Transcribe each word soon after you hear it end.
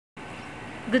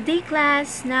Good day,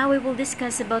 class! Now we will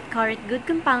discuss about current good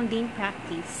compounding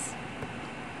practice.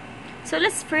 So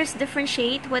let's first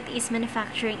differentiate what is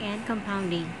manufacturing and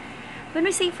compounding. When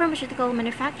we say pharmaceutical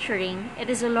manufacturing, it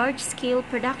is a large-scale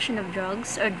production of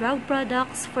drugs or drug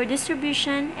products for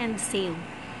distribution and sale.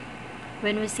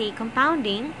 When we say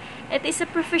compounding, it is a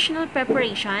professional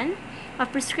preparation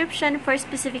of prescription for a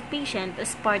specific patient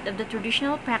as part of the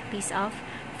traditional practice of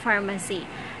pharmacy.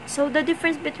 So the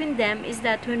difference between them is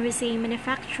that when we say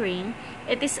manufacturing,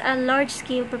 it is a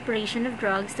large-scale preparation of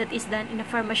drugs that is done in a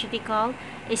pharmaceutical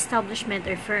establishment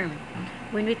or firm.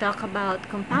 When we talk about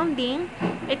compounding,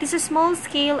 it is a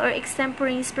small-scale or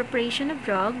extemporaneous preparation of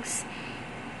drugs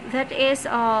that is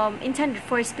intended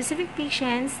for specific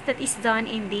patients that is done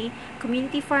in the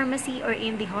community pharmacy or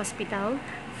in the hospital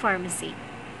pharmacy.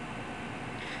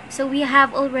 So we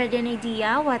have already an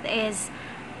idea what is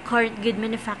current good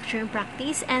manufacturing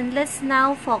practice, and let's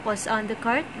now focus on the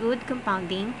current good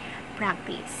compounding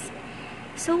practice.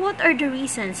 So what are the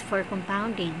reasons for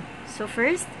compounding? So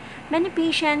first, many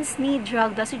patients need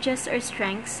drug dosages or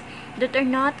strengths that are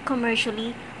not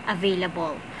commercially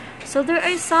available. So there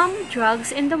are some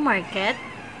drugs in the market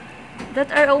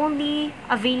that are only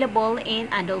available in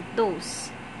adult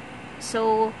dose.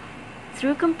 So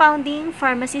through compounding,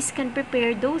 pharmacists can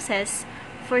prepare doses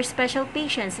for special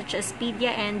patients such as pedia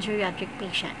and geriatric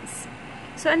patients.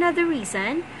 So another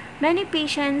reason, many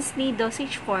patients need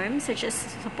dosage forms such as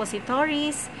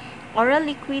suppositories, oral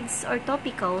liquids, or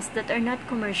topicals that are not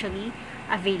commercially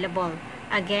available.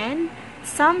 Again,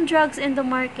 some drugs in the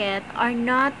market are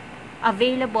not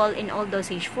available in all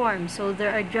dosage forms. So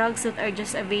there are drugs that are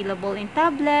just available in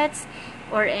tablets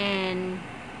or in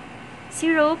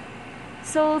syrup.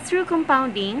 So through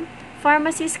compounding,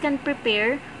 pharmacists can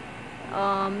prepare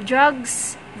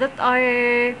drugs that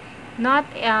are not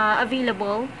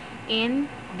available in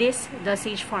these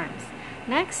dosage forms.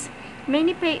 Next,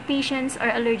 many patients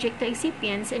are allergic to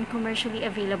excipients in commercially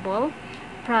available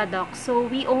products. So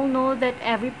we all know that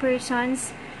every person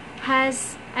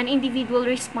has an individual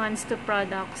response to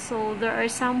products. So there are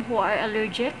some who are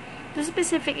allergic to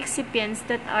specific excipients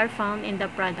that are found in the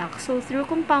product. So through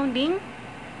compounding,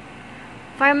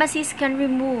 pharmacists can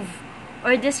remove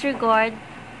or disregard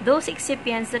those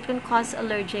excipients that can cause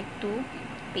allergic to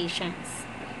patients.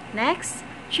 Next,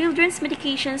 children's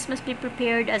medications must be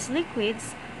prepared as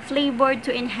liquids, flavored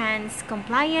to enhance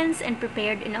compliance, and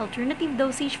prepared in alternative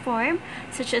dosage form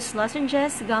such as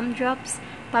lozenges, gumdrops,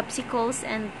 popsicles,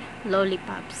 and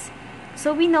lollipops.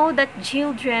 So we know that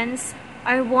children's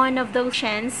are one of those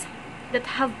patients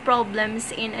that have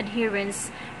problems in adherence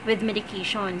with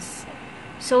medications.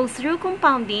 So through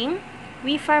compounding,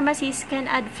 we pharmacists can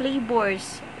add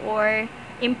flavors or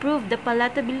improve the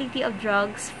palatability of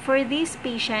drugs for these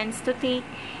patients to take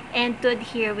and to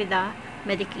adhere with the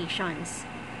medications.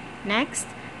 Next,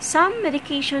 some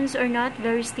medications are not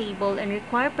very stable and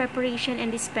require preparation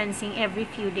and dispensing every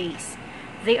few days.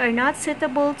 They are not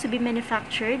suitable to be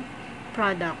manufactured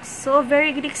products. So a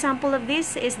very good example of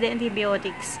this is the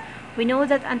antibiotics. We know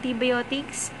that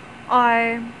antibiotics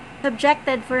are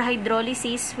subjected for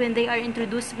hydrolysis when they are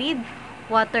introduced with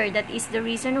water. That is the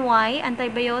reason why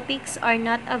antibiotics are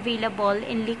not available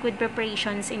in liquid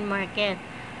preparations in market.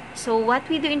 So what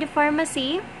we do in the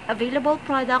pharmacy, available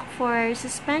product for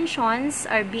suspensions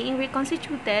are being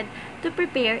reconstituted to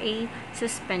prepare a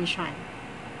suspension.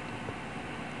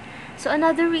 So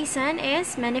another reason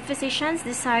is many physicians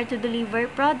desire to deliver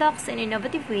products in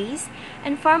innovative ways,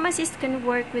 and pharmacists can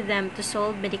work with them to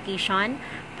solve medication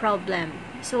problem.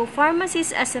 So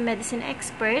pharmacists as a medicine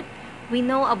expert, we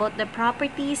know about the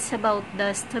properties, about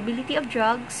the stability of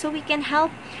drugs, so we can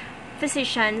help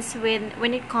physicians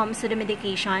when it comes to the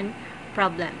medication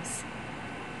problems.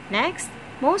 Next,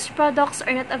 most products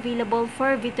are not available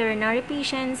for veterinary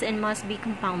patients and must be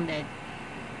compounded.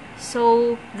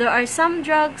 So there are some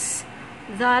drugs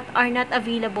that are not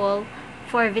available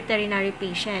for veterinary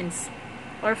patients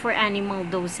or for animal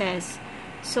doses.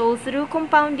 So through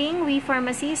compounding, we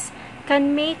pharmacists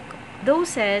can make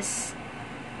doses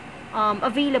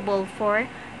available for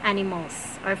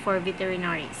animals or for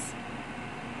veterinaries.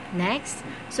 Next,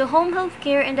 so home health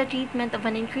care and the treatment of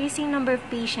an increasing number of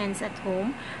patients at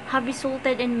home have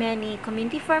resulted in many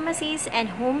community pharmacies and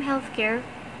home health care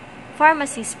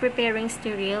pharmacies preparing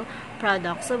sterile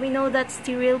products. So we know that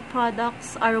sterile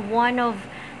products are one of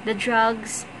the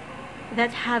drugs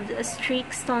that have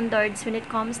strict standards when it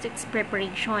comes to its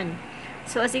preparation.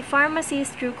 So as a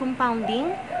pharmacist, through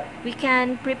compounding, we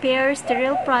can prepare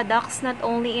sterile products not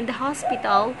only in the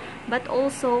hospital but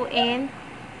also in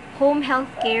home health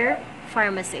care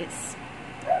pharmacies.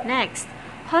 Next,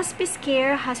 hospice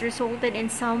care has resulted in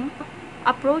some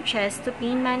approaches to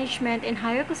pain management and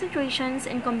higher concentrations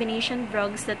and combination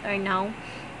drugs that are now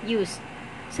used.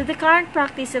 So the current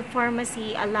practice of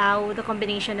pharmacy allow the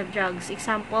combination of drugs.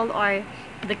 Example are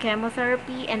the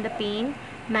chemotherapy and the pain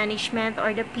management,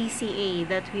 or the PCA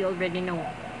that we already know.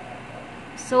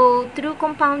 So through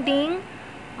compounding,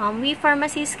 we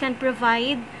pharmacists can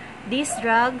provide these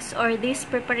drugs or these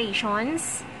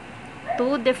preparations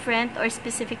to different or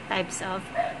specific types of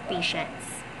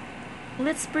patients.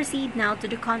 Let's proceed now to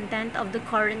the content of the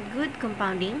current good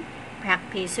compounding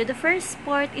practice. So the first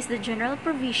part is the general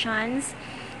provisions,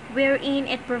 wherein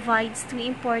it provides two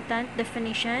important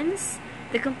definitions: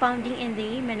 the compounding and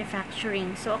the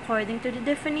manufacturing. So according to the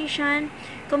definition,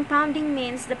 compounding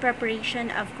means the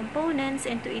preparation of components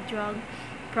into a drug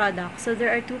product. So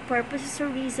there are two purposes or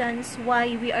reasons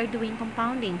why we are doing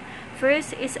compounding.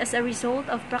 First is as a result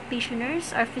of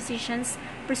practitioners or physicians'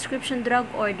 prescription drug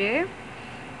order.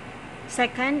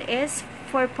 Second is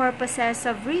for purposes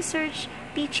of research,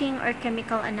 teaching, or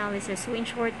chemical analysis. So in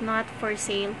short, not for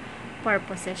sale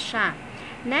purposes siya.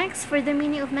 Next, for the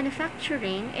meaning of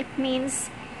manufacturing, it means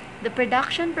the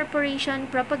production, preparation,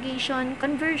 propagation,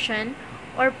 conversion,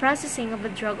 or processing of a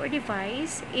drug or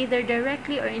device, either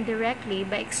directly or indirectly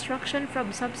by extraction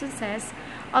from substances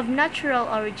of natural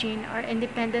origin or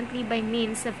independently by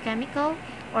means of chemical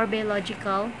or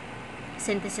biological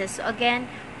synthesis. So again,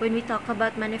 when we talk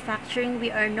about manufacturing, we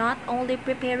are not only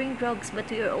preparing drugs, but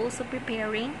we are also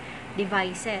preparing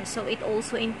devices. So it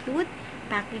also includes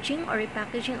packaging or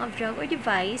repackaging of drug or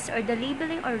device, or the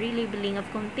labeling or relabeling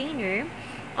of container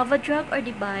of a drug or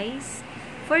device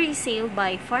for resale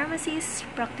by pharmacists,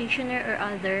 practitioner, or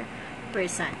other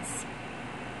persons.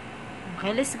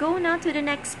 Okay, let's go now to the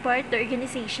next part, the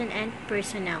organization and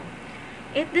personnel.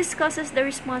 It discusses the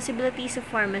responsibilities of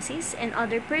pharmacists and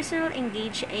other personnel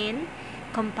engaged in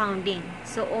compounding.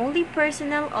 So only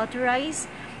personnel authorized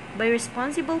by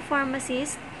responsible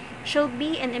pharmacists shall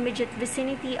be in immediate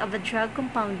vicinity of a drug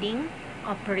compounding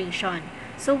operation.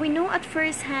 So we know at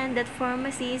first hand that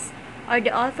pharmacists are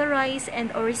the authorized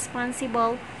and or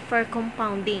responsible for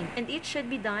compounding, and it should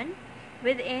be done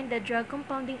within the drug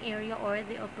compounding area or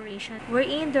the operation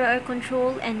wherein there are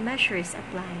control and measures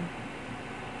applied.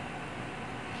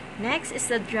 Next is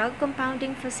the drug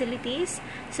compounding facilities.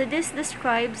 So this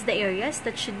describes the areas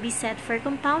that should be set for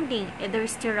compounding, either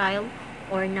sterile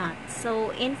or not. So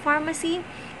in pharmacy,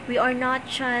 we are not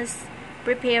just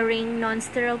preparing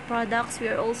non-sterile products, we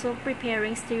are also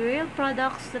preparing sterile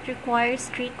products that require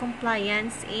strict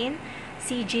compliance in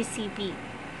CGCP.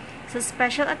 So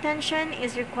special attention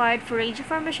is required for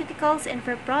radiopharmaceuticals and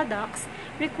for products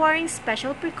requiring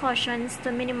special precautions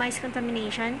to minimize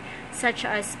contamination, such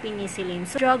as penicillin.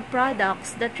 So drug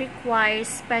products that require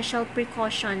special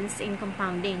precautions in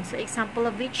compounding. So example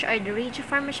of which are the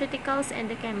radiopharmaceuticals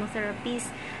and the chemotherapies,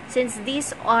 since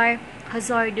these are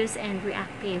hazardous and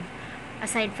reactive.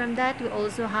 Aside from that, we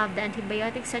also have the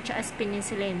antibiotics such as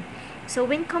penicillin. So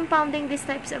when compounding these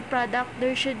types of product,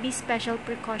 there should be special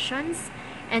precautions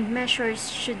and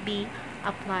measures should be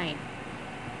applied.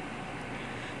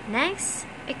 Next,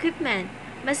 equipment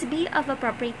must be of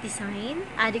appropriate design,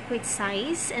 adequate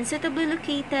size, and suitably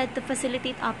located to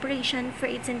facilitate operation for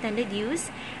its intended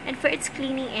use and for its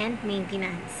cleaning and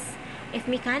maintenance. If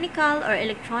mechanical or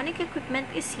electronic equipment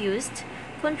is used,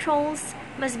 controls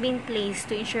must be in place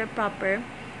to ensure proper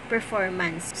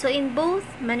performance. So in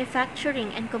both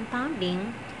manufacturing and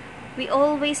compounding, we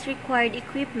always required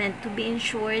equipment to be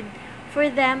ensured for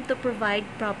them to provide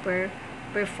proper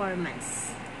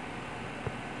performance.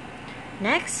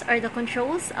 Next are the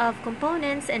controls of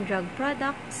components and drug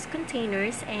products,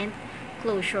 containers, and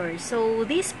closures. So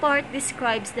this part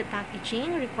describes the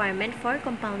packaging requirement for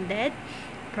compounded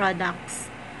products.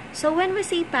 So when we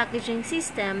say packaging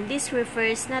system, this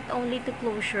refers not only to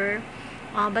closure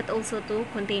but also to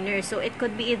container. So it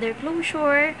could be either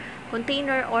closure,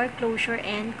 container, or closure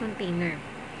and container.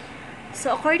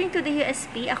 So according to the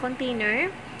USP, a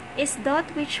container is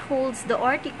that which holds the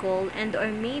article and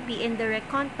or may be in direct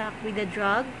contact with the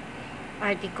drug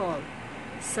article.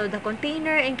 So the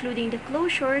container, including the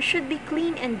closure, should be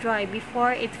clean and dry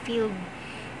before it filled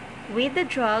with the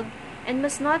drug and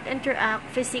must not interact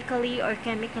physically or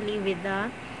chemically with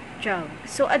the drug.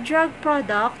 So a drug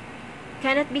product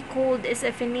cannot be called as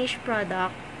a finished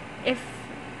product if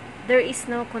there is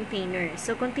no container.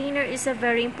 So container is a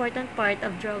very important part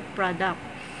of drug product.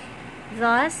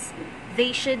 Thus,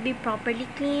 they should be properly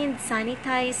cleaned,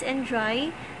 sanitized, and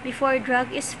dry before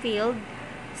drug is filled,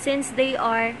 since they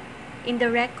are in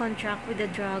direct contact with the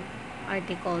drug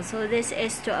article. So this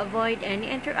is to avoid any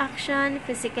interaction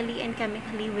physically and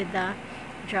chemically with the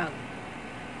drug.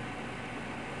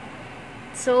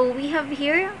 So we have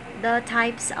here the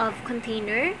types of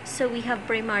container. So we have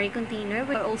primary container,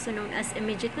 which are also known as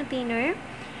immediate container,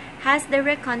 has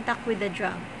direct contact with the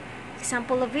drug.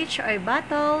 Example of which are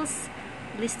bottles,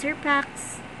 blister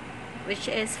packs, which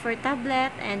is for tablet,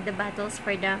 and the bottles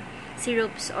for the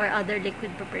syrups or other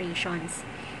liquid preparations.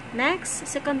 Next,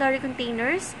 secondary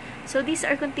containers. So these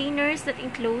are containers that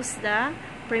enclose the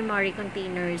primary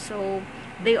container. So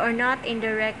they are not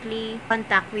indirectly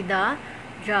contact with the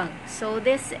drug. So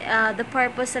this the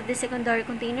purpose of the secondary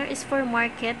container is for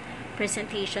market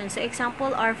presentation. So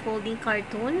example are folding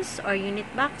cartons or unit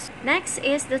box. Next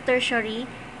is the tertiary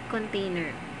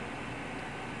container.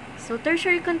 So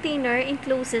tertiary container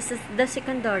encloses the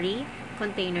secondary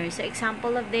container. So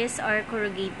example of this are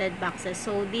corrugated boxes.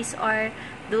 So these are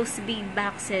those big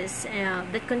boxes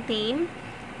that contain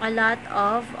a lot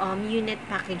of unit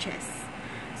packages.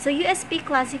 So USP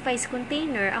classifies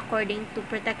container according to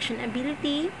protection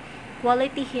ability,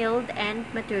 quality held,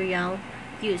 and material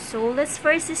use. So let's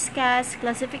first discuss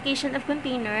classification of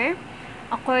container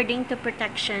according to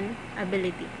protection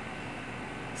ability.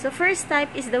 So first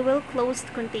type is the well-closed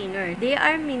container. They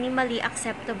are minimally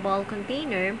acceptable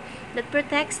container that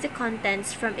protects the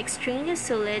contents from extraneous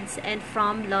solids and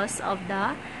from loss of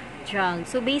the drug.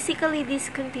 So basically these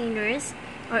containers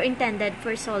are intended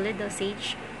for solid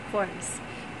dosage forms.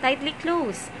 Tightly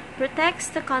closed protects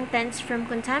the contents from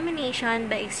contamination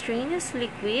by extraneous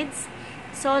liquids,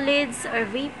 solids, or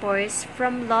vapors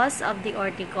from loss of the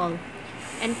article,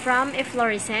 and from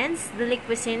efflorescence,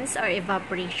 deliquescence, or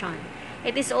evaporation.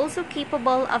 It is also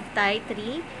capable of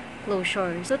tightly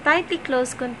closure. So tightly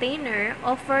closed container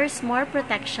offers more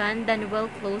protection than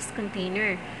well-closed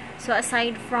container. So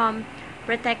aside from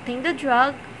protecting the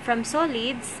drug from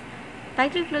solids,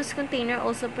 tightly closed container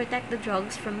also protect the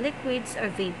drugs from liquids or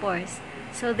vapors.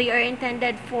 So they are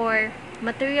intended for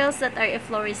materials that are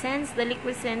efflorescence,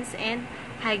 deliquescence, and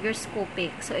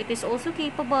hygroscopic. So it is also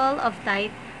capable of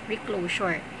tight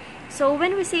reclosure. So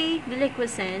when we say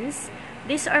deliquescence,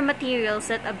 these are materials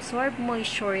that absorb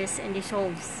moistures and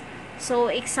dissolves. So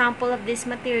example of this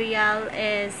material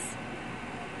is,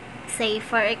 say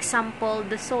for example,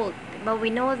 the salt. But we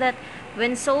know that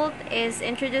when salt is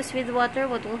introduced with water,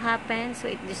 what will happen? So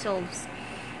it dissolves.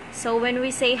 So when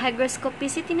we say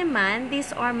hygroscopicity naman,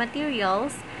 these are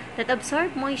materials that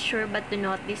absorb moisture but do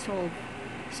not dissolve.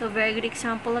 So very good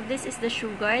example of this is the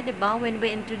sugar, diba? When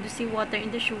we introduce the water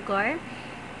in the sugar,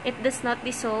 it does not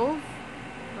dissolve.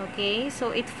 Okay,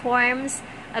 so it forms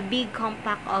a big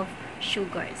compact of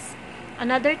sugars.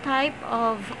 Another type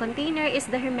of container is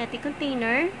the hermetic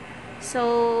container.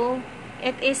 So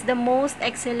it is the most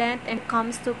excellent when it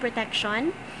comes to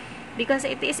protection because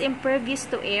it is impervious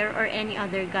to air or any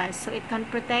other gas. So it can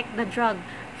protect the drug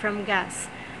from gas.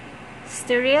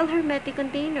 Sterile hermetic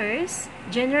containers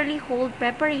generally hold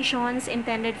preparations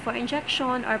intended for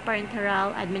injection or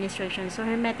parenteral administration. So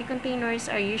hermetic containers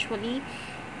are usually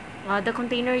the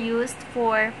container used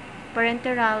for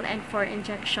parenteral and for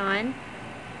injection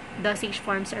dosage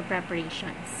forms or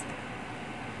preparations.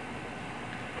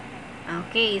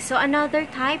 Okay, so another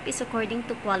type is according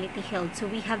to quality held. So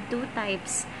we have two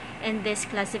types in this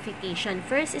classification.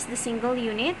 First is the single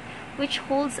unit, which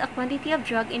holds a quantity of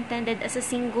drug intended as a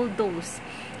single dose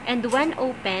and when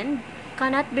opened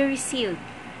cannot be resealed.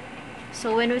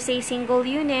 So when we say single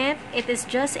unit, it is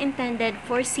just intended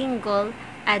for single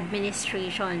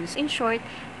administrations. In short,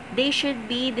 they should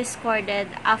be discarded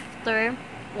after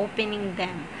opening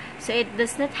them. So it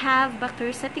does not have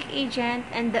bacteriostatic agent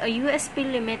and the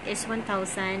USP limit is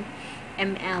 1000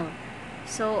 ml.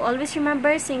 So always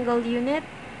remember, single unit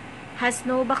has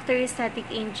no bacteriostatic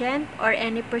agent or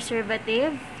any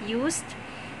preservative used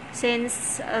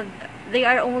since they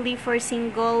are only for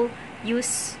single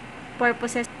use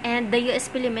purposes, and the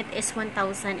USP limit is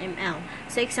 1000 ml.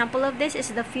 So example of this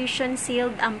is the fusion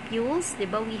sealed ampules.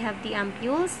 Diba? We have the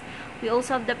ampules. We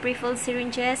also have the prefilled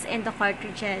syringes and the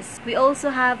cartridges. We also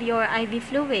have your IV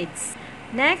fluids.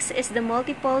 Next is the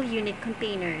multiple unit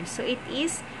container. So it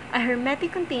is a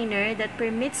hermetic container that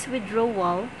permits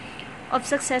withdrawal of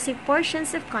successive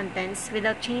portions of contents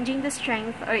without changing the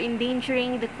strength or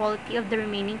endangering the quality of the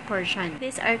remaining portion.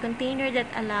 These are containers that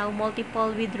allow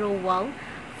multiple withdrawal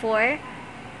for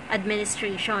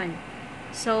administration.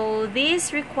 So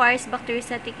this requires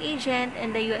bacteriostatic agent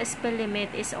and the USP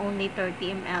limit is only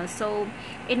 30 ml. So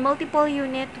in multiple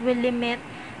unit, we limit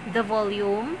the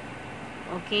volume,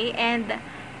 okay, and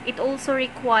it also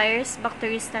requires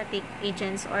bacteriostatic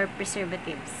agents or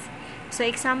preservatives. So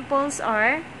examples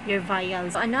are your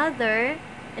vials. Another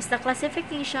is the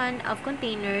classification of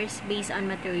containers based on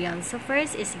materials. So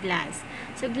first is glass.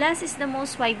 So glass is the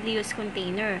most widely used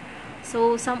container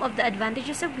So, some of the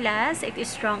advantages of glass, it is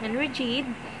strong and rigid,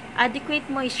 adequate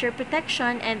moisture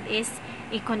protection, and is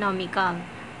economical.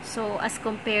 So, as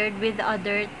compared with the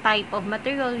other type of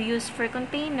material used for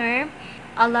container,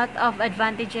 a lot of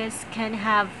advantages can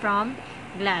have from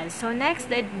glass. So, next,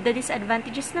 the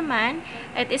disadvantages naman,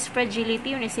 it is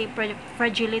fragility. When we say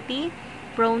fragility,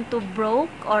 prone to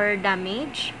broke or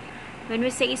damage. When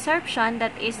we say absorption,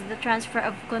 that is the transfer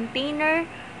of container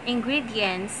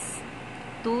ingredients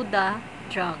to the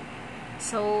drug.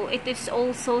 So, it is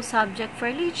also subject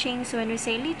for leaching. So, when we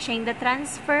say leaching, the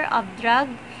transfer of drug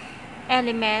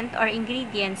element or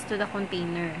ingredients to the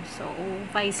container. So,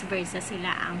 vice versa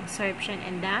sila ang absorption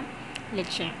and the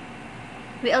leaching.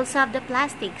 We also have the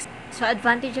plastics. So,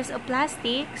 advantages of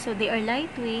plastic, so they are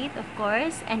lightweight, of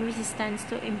course, and resistance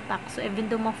to impact. So, even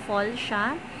though ma-fall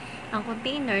siya, ang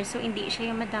container, so hindi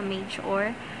siya yung ma-damage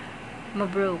or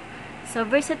ma-broke. So,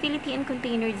 versatility in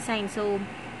container design. So,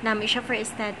 namin siya for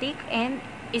aesthetic and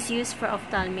is used for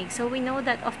ophthalmic. So, we know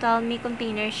that ophthalmic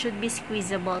containers should be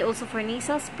squeezable. Also, for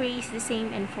nasal sprays, the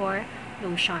same, and for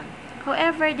lotion.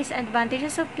 However,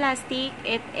 disadvantages of plastic,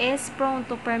 it is prone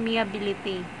to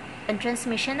permeability and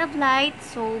transmission of light.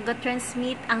 So,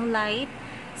 ga-transmit ang light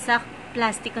sa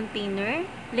plastic container.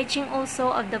 Leaching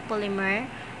also of the polymer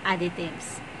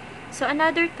additives. So,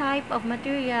 another type of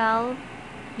material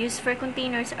used for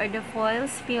containers are the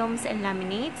foils, films, and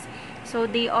laminates. So,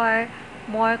 they are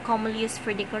more commonly used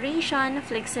for decoration,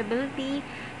 flexibility,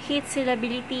 heat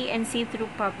sealability, and see-through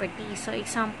property. So,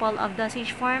 example of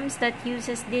dosage forms that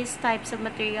uses these types of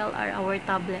material are our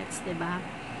tablets, diba?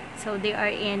 So, they are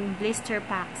in blister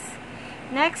packs.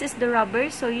 Next is the rubber,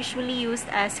 so usually used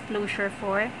as closure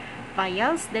for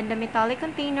vials. Then the metallic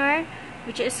container,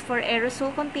 which is for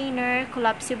aerosol container,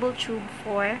 collapsible tube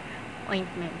for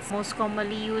ointments. Most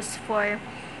commonly used for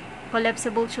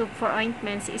collapsible tube for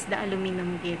ointments is the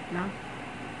aluminum gate, no?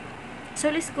 So,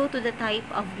 let's go to the type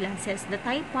of glasses. The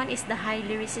type 1 is the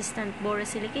highly resistant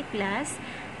borosilicate glass.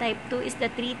 Type 2 is the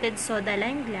treated soda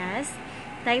lime glass.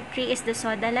 Type 3 is the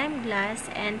soda lime glass.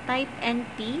 And type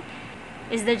NP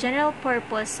is the general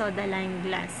purpose soda lime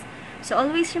glass. So,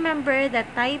 always remember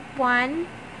that type 1,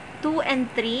 2, and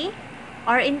 3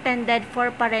 are intended for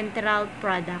parenteral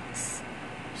products.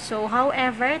 So,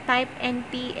 however, type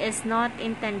NP is not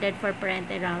intended for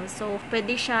parenteral. So,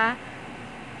 pwede siya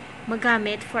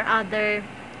magamit for other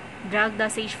drug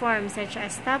dosage forms such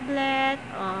as tablet,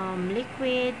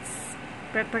 liquids,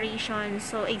 preparations.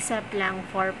 So, except lang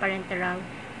for parenteral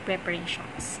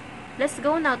preparations. Let's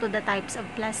go now to the types of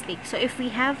plastic. So, if we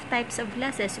have types of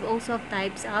glasses, we also have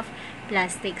types of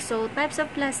plastic. So, types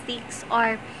of plastics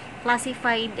are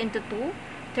classified into two: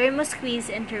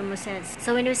 thermosqueeze and thermosets.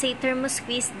 So, when we say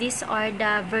thermosqueeze, these are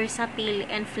the versatile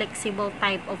and flexible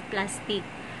type of plastic.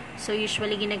 So,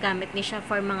 usually ginagamit ni siya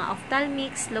for mga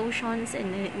ophthalmics, lotions,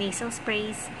 and nasal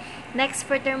sprays. Next,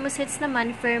 for thermosets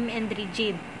naman, firm and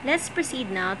rigid. Let's proceed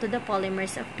now to the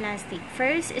polymers of plastic.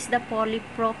 First is the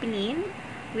polypropylene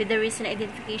with the recent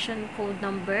identification code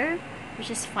number,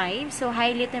 which is 5. So,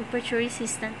 highly temperature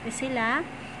resistant na sila,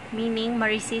 meaning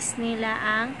ma-resist nila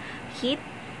ang heat,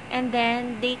 and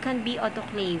then they can be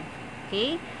autoclave.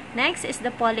 Okay? Next is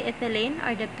the polyethylene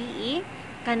or the PE,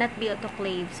 cannot be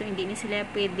autoclave. So, hindi ni sila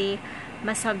pwede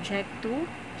ma-subject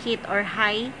to heat or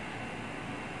high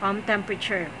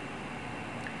temperature.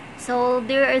 So,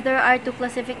 there are two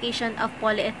classification of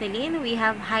polyethylene. We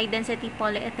have high-density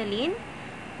polyethylene.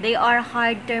 They are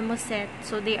hard thermoset.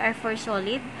 So, they are for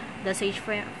solid dosage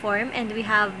form. And we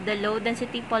have the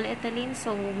low-density polyethylene.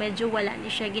 So, medyo wala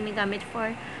ni siya ginagamit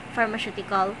for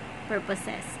pharmaceutical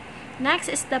purposes. Next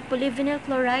is the polyvinyl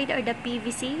chloride or the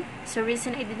PVC. So,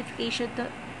 recent identification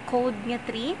code niya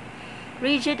 3.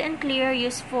 Rigid and clear,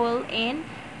 useful in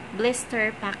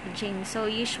blister packaging. So,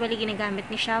 usually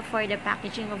ginagamit ni siya for the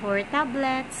packaging of our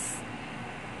tablets.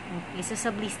 Okay, so sa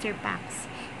blister packs.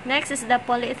 Next is the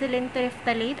polyethylene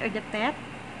terephthalate or the PET.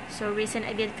 So, recent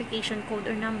identification code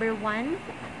or number 1.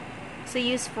 So,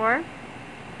 used for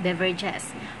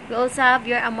beverages. We also have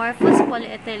your amorphous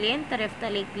polyethylene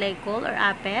terephthalate glycol or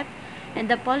APET. And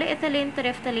the polyethylene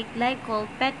terephthalate glycol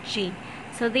PETG.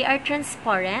 So, they are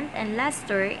transparent and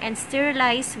luster and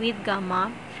sterilized with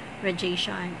gamma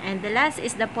radiation. And the last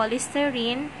is the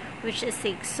polystyrene, which is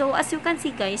 6. So, as you can see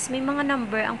guys, may mga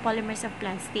number ang polymers of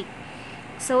plastic.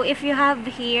 So, if you have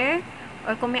here,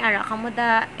 or kung may ara ka mo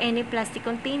da any plastic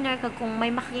container, kung may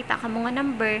makikita ka mga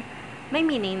number, may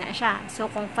meaning na siya.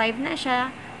 So, kung 5 na siya,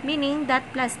 meaning that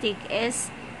plastic is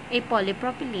a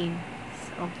polypropylene.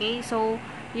 Okay? So,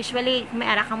 usually, may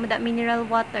ara ka mo da mineral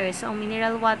water. So, ang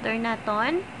mineral water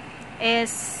naton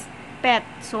is PET.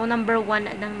 So, number 1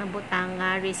 ang nabutang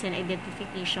reason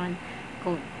identification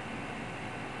code.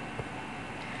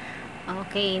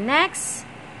 Okay, next.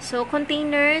 So,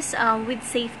 containers with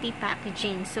safety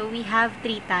packaging. So, we have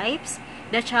 3 types.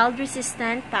 The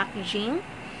child-resistant packaging.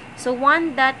 So,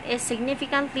 one that is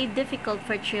significantly difficult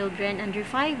for children under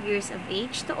 5 years of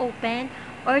age to open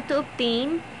or to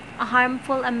obtain a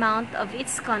harmful amount of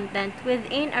its content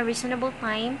within a reasonable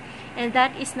time, and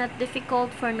that is not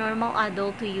difficult for normal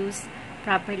adult to use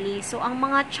properly. So, ang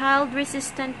mga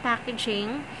child-resistant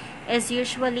packaging is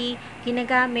usually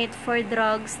ginagamit for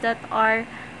drugs that are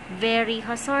very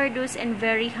hazardous and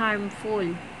very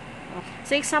harmful.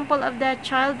 So, example of the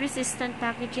child-resistant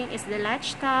packaging is the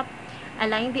latch top,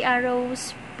 align the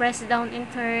arrows, press down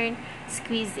and turn,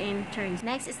 squeeze and turn.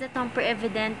 Next is the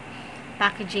tamper-evident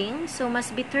packaging. So,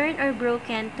 must be turned or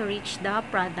broken to reach the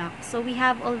product. So, we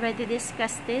have already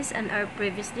discussed this in our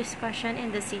previous discussion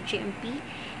in the CGMP,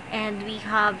 and we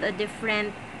have a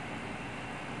different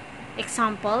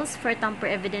examples for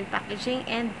tamper-evident packaging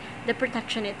and the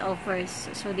protection it offers.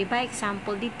 So, diba,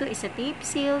 example dito is a tape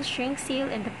seal, shrink seal,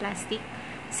 and the plastic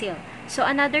seal. So,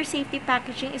 another safety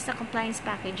packaging is the compliance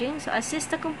packaging. So,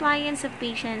 assist the compliance of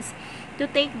patients to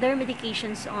take their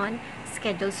medications on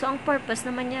schedule. So, ang purpose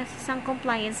naman niya sa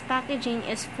compliance packaging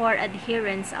is for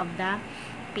adherence of the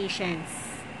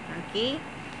patients. Okay?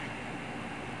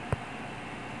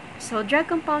 So,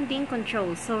 drug compounding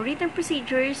control. So, written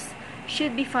procedures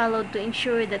should be followed to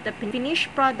ensure that the finished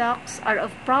products are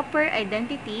of proper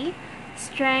identity,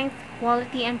 strength,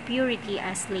 quality, and purity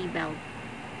as labeled.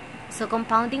 So,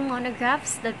 compounding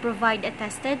monographs that provide a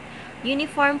tested,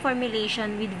 uniform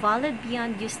formulation with valid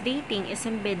beyond use dating is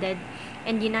embedded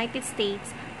in United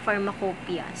States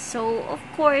Pharmacopoeia. So, of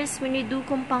course, when we do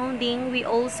compounding, we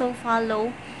also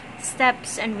follow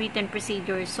steps and written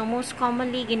procedures. So, most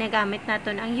commonly, ginagamit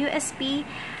natin ang USP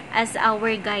as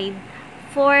our guide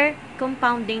for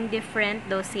compounding different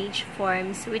dosage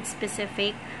forms with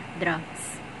specific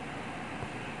drugs.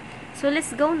 So,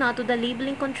 let's go now to the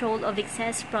labeling control of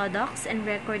excess products and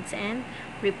records and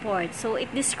reports. So,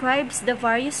 it describes the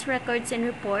various records and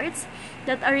reports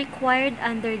that are required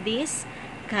under these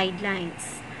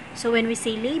guidelines. So, when we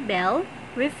say label,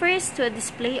 refers to a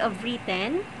display of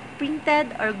written,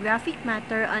 printed, or graphic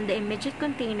matter on the immediate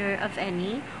container of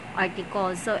any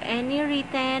article. So, any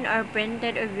written or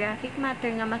printed or graphic matter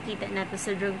nga makita nato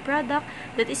sa drug product,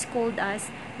 that is called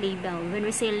as label. When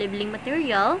we say labeling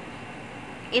material,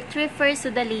 it refers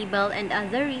to the label and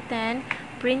other written,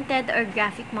 printed, or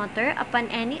graphic matter upon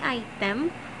any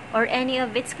item or any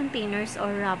of its containers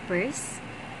or wrappers.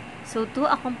 So,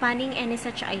 to accompanying any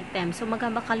such item. So,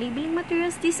 magamba ka labeling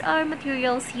materials, these are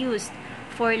materials used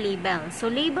for label. So,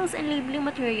 labels and labeling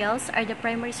materials are the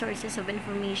primary sources of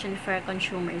information for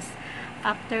consumers.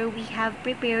 After we have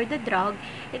prepared the drug,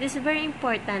 it is very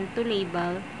important to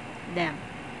label them.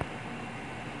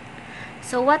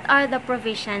 So, what are the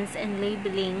provisions in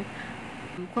labeling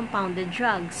compounded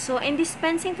drugs? So, in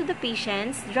dispensing to the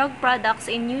patients, drug products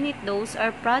in unit dose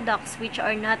are products which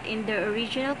are not in their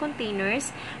original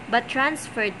containers but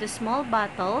transferred to small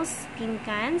bottles, tin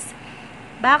cans,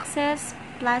 boxes,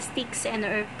 plastics, and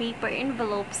or paper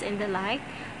envelopes and the like.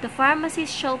 The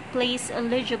pharmacist shall place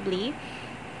eligibly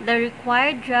the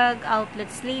required drug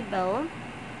outlets label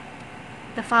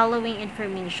the following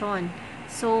information.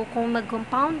 So, kung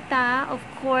mag-compound ta, of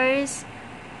course,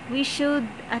 we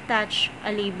should attach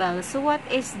a label. So, what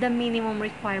is the minimum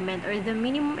requirement or the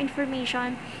minimum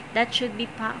information that should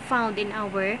be found in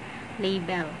our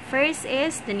label? First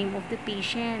is the name of the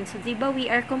patient. So, diba we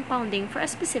are compounding for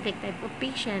a specific type of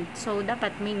patient. So,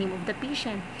 dapat may name of the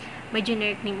patient, may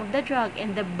generic name of the drug,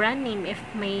 and the brand name if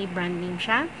may brand name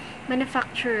siya,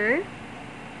 manufacturer,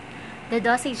 the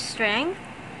dosage strength,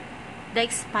 the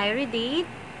expiry date,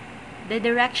 the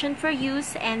direction for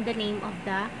use, and the name of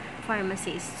the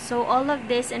pharmacist. So, all of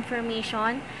this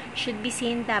information should be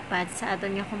seen dapat sa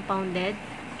aton nga compounded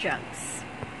drugs.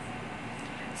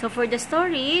 So, for the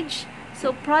storage,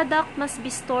 so product must be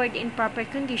stored in proper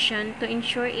condition to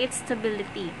ensure its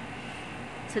stability.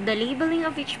 So, the labeling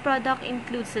of each product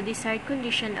includes the desired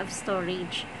condition of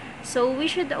storage. So, we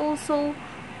should also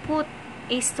put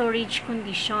a storage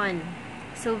condition.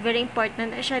 So, very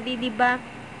important na siya, di ba?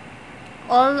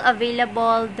 All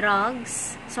available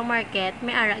drugs sa market,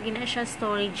 may ara gina siya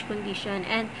storage condition,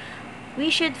 and we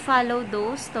should follow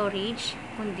those storage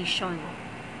condition.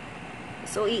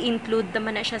 So, i-include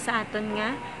naman na siya sa aton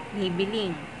nga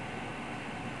labeling.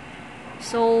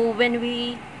 So, when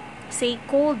we say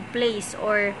cold place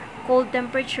or cold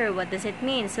temperature, what does it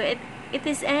mean? So, it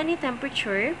is any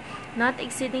temperature not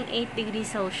exceeding 8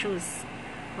 degrees Celsius.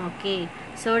 Okay.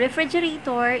 So,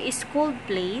 refrigerator is cold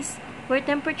place where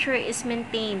temperature is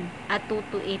maintained at 2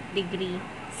 to 8 degree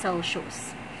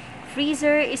Celsius.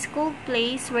 Freezer is cold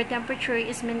place where temperature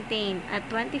is maintained at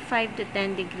 25 to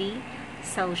 10 degree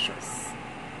Celsius.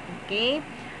 Okay?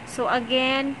 So,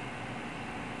 again,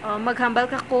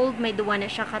 maghambal ka cold, may duwa na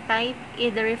siya ka-type,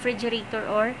 either refrigerator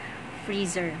or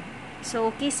freezer.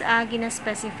 So, kisa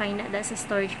gina-specify na da sa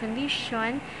storage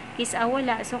condition, kisa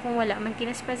wala. So, kung wala man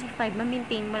kina-specify,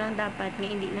 ma-maintain mo lang dapat nga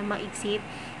hindi na ma-exceed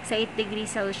sa 8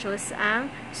 degrees Celsius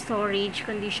ang storage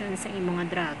condition sa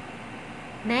imong drug.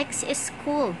 Next is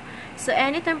cool. So,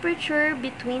 any temperature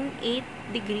between 8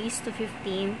 degrees to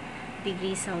 15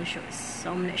 degrees Celsius.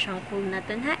 So, muna siyang cool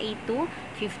natin ha, 8 to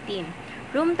 15.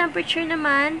 Room temperature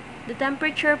naman, the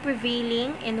temperature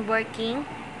prevailing in working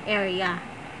area.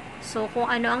 So, kung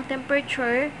ano ang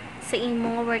temperature sa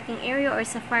imong working area or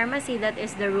sa pharmacy, that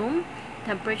is the room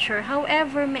temperature.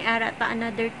 However, may arata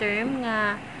another term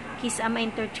nga kisa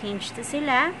ma-interchange to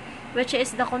sila, which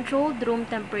is the controlled room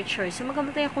temperature. So,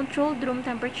 magamit tayo controlled room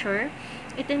temperature.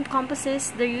 It encompasses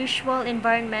the usual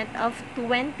environment of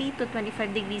 20 to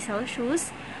 25 degrees Celsius,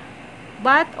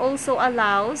 but also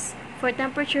allows for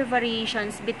temperature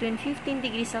variations between 15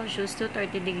 degrees Celsius to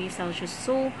 30 degrees Celsius.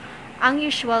 So, ang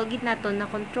usual gid naton na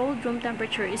controlled room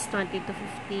temperature is 20 to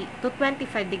 50 to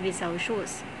 25 degrees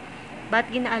Celsius.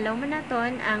 But ginaalaw man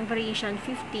naton ang variation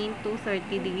 15 to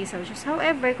 30 degrees Celsius.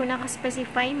 However, kung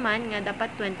naka-specify man nga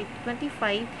dapat 20 to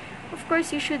 25, of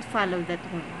course you should follow that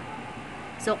one.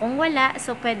 So kung wala,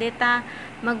 so pwede ta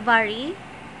mag-vary.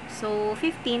 So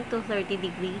 15 to 30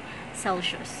 degree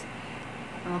Celsius.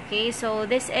 Okay, so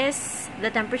this is the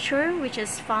temperature which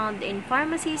is found in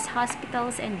pharmacies,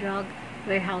 hospitals, and drug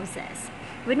warehouses.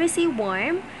 When we say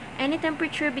warm, any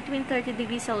temperature between 30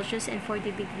 degrees Celsius and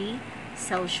 40 degrees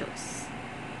Celsius.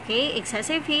 Okay,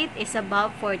 excessive heat is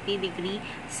above 40 degrees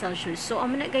Celsius. So,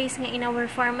 amuna guys nga in our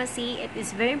pharmacy, it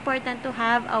is very important to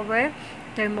have our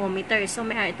thermometer. So,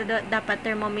 may ito dapat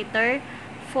thermometer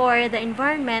for the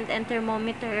environment and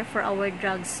thermometer for our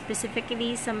drugs,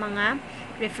 specifically sa mga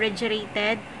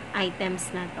refrigerated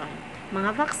items naton.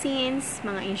 Mga vaccines,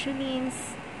 mga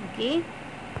insulins, okay?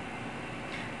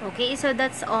 Okay, so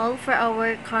that's all for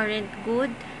our current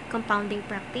good compounding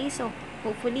practice. So,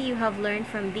 hopefully you have learned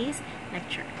from this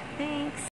lecture. Thanks!